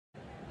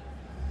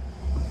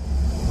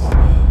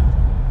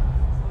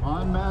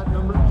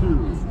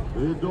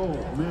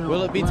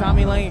Will it be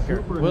Tommy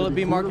Langaker? Will it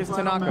be Marcus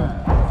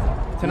Tinoco?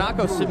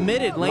 Tinoco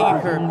submitted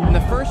Langaker in the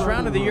first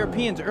round of the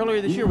Europeans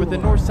earlier this year with the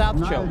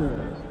north-south choke.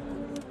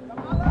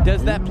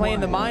 Does that play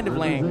in the mind of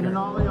Langaker?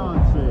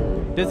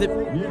 Does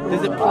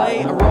it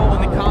play a role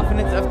in the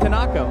confidence of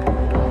Tinoco?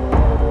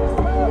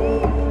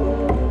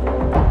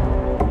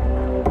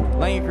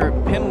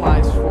 Langaker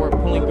penalized for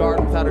pulling guard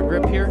without a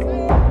grip here.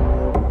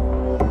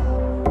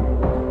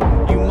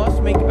 You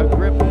must make a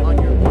grip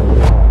on your...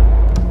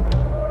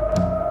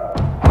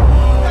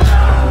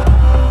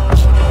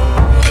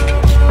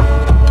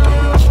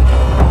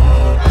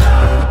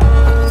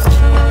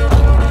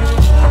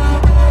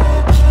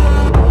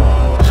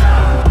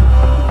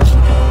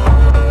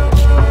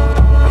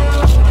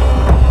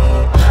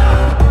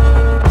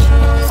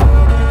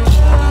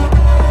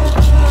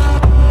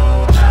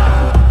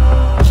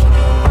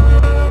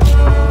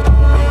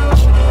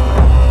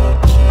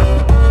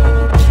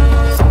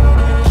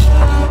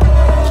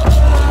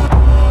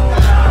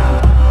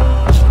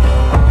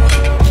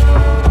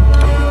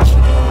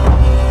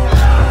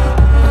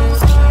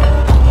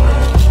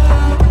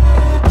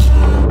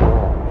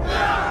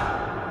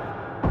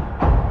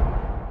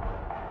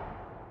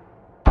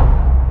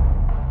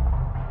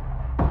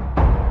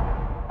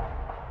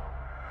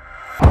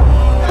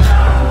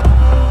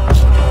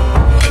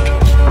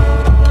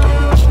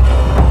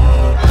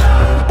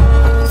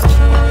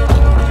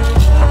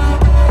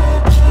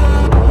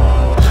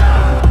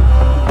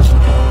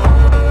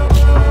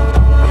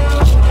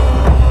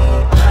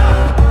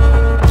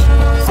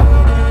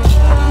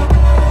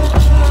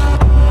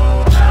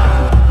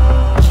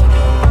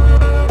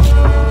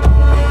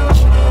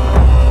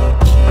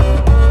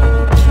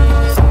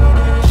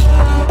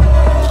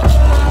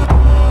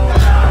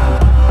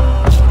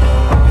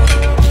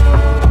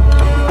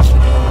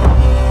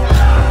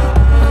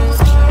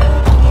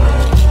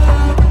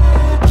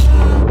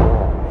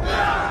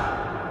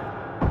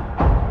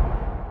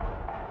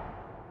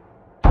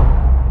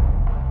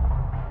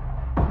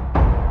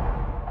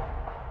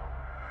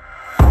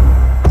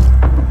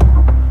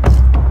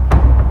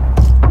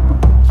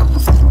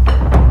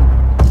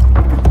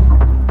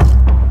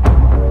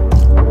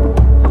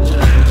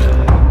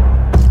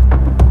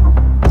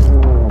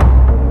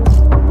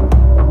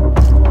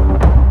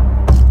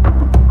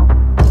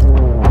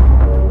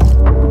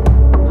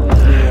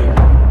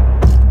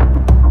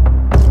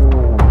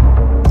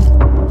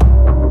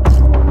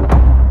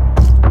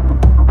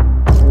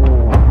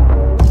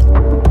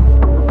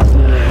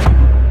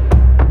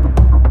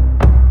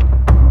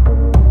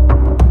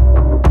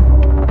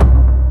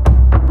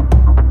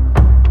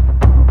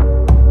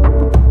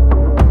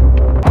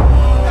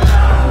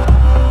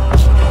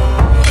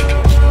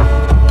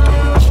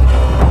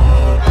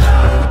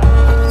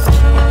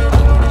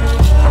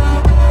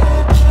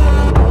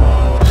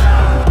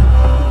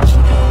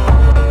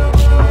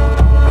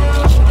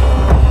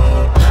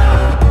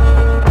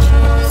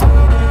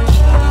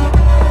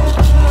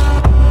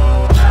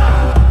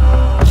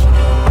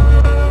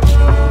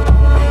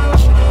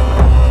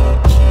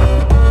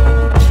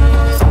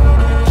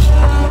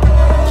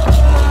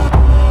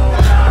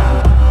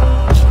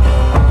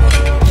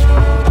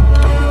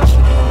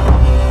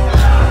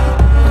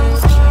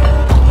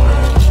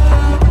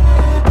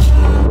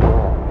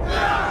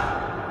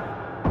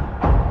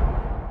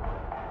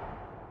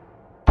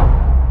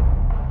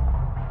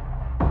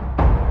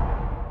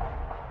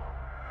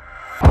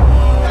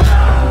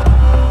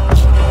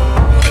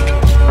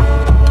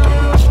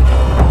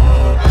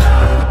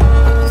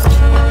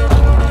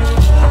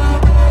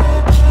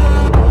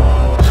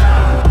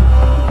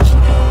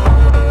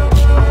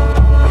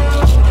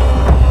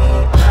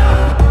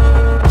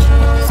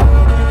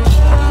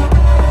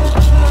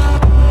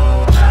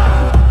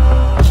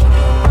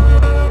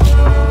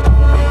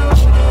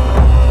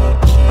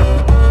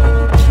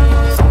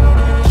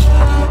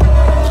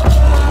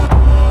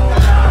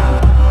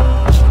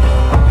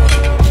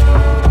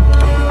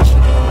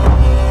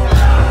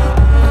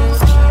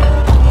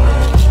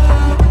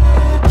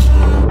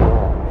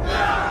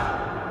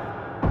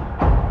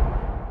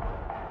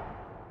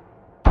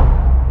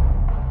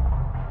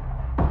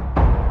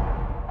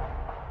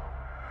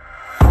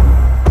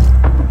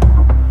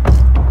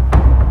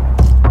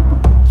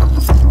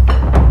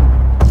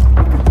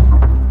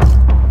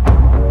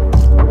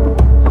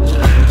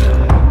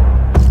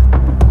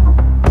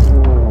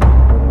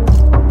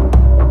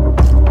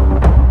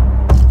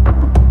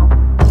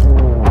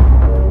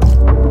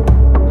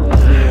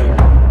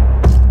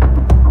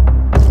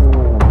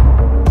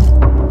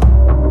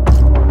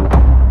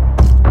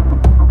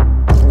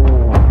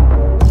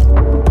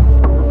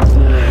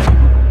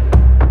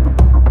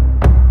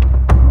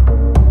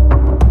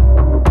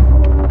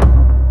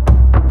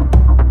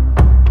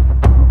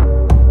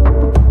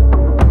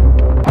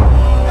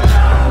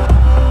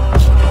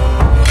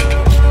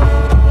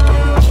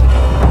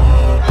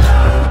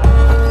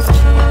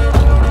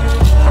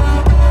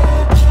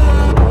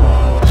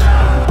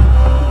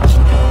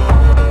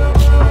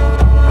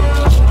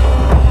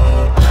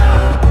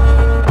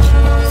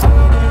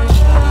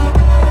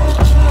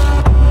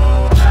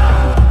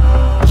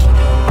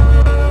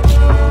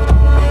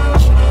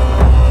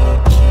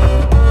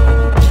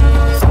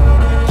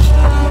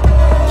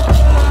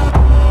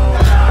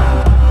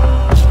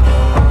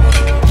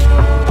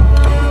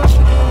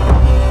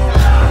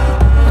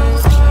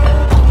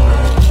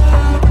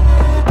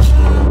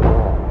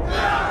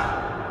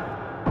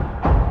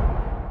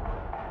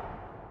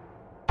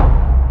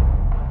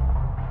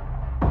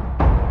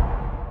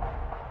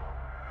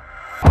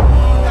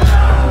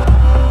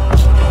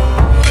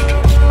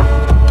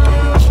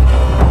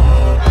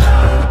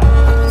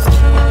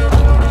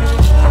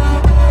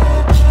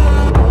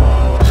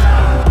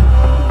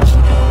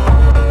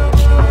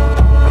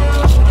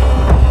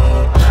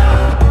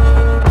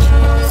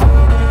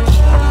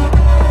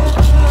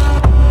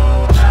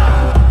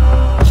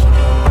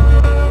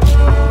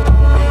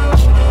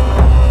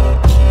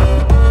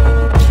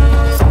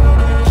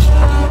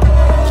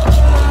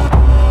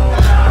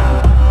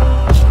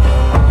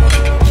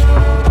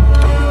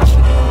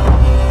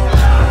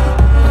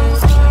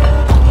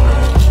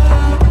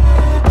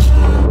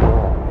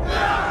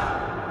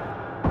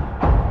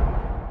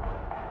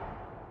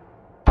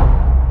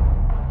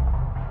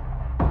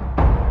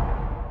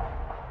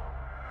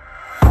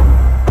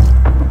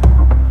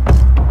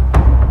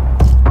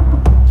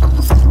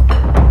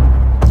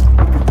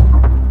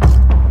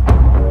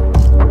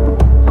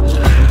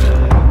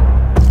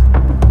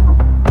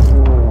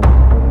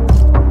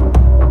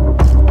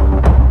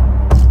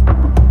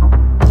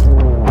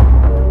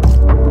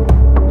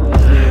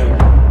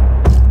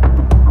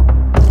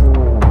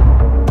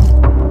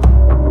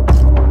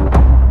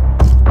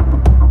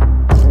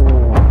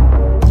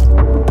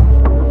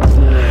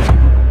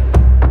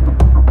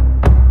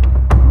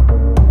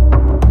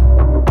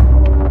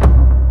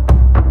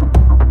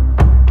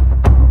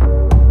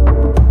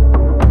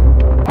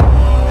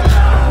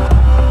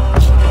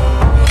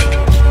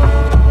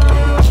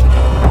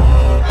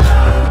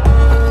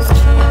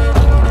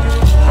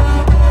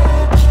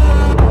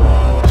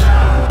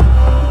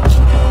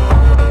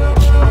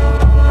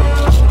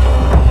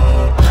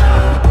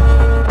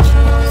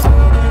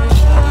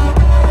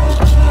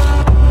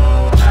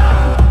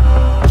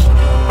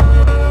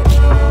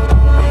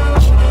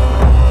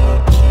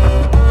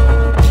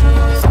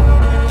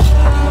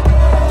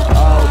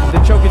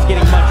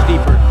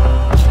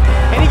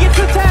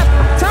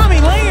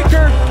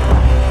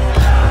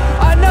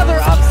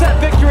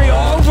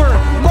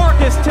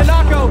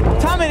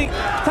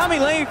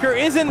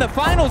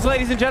 finals,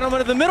 ladies and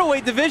gentlemen, of the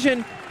middleweight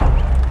division.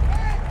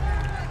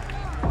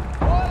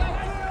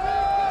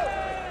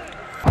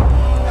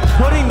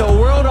 Putting the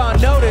world on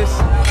notice.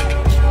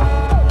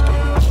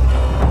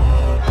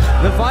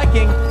 The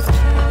Viking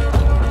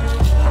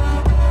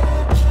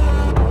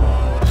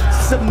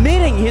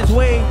submitting his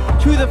way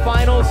to the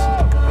finals.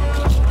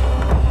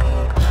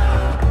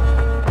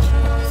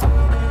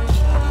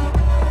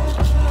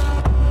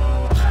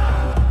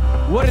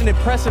 What an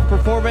impressive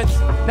performance,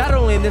 not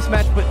only in this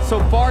match, but so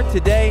far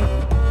today.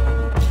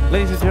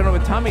 Ladies and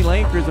gentlemen, Tommy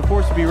Langaker is a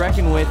force to be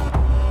reckoned with.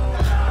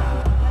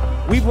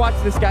 We've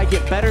watched this guy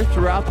get better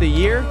throughout the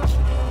year,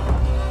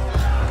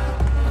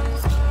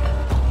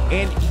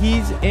 and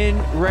he's in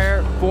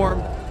rare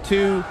form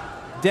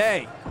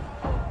today.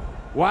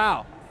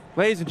 Wow.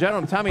 Ladies and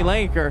gentlemen, Tommy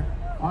Langaker,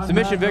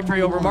 submission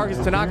victory over Marcus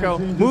Tinoco,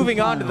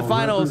 moving on to the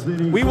finals.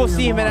 We will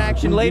see him in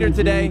action later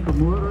today,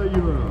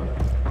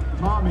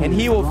 and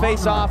he will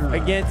face off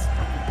against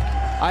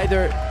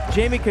either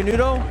Jamie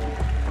Canuto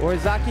or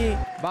Zaki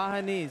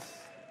Bahaniz.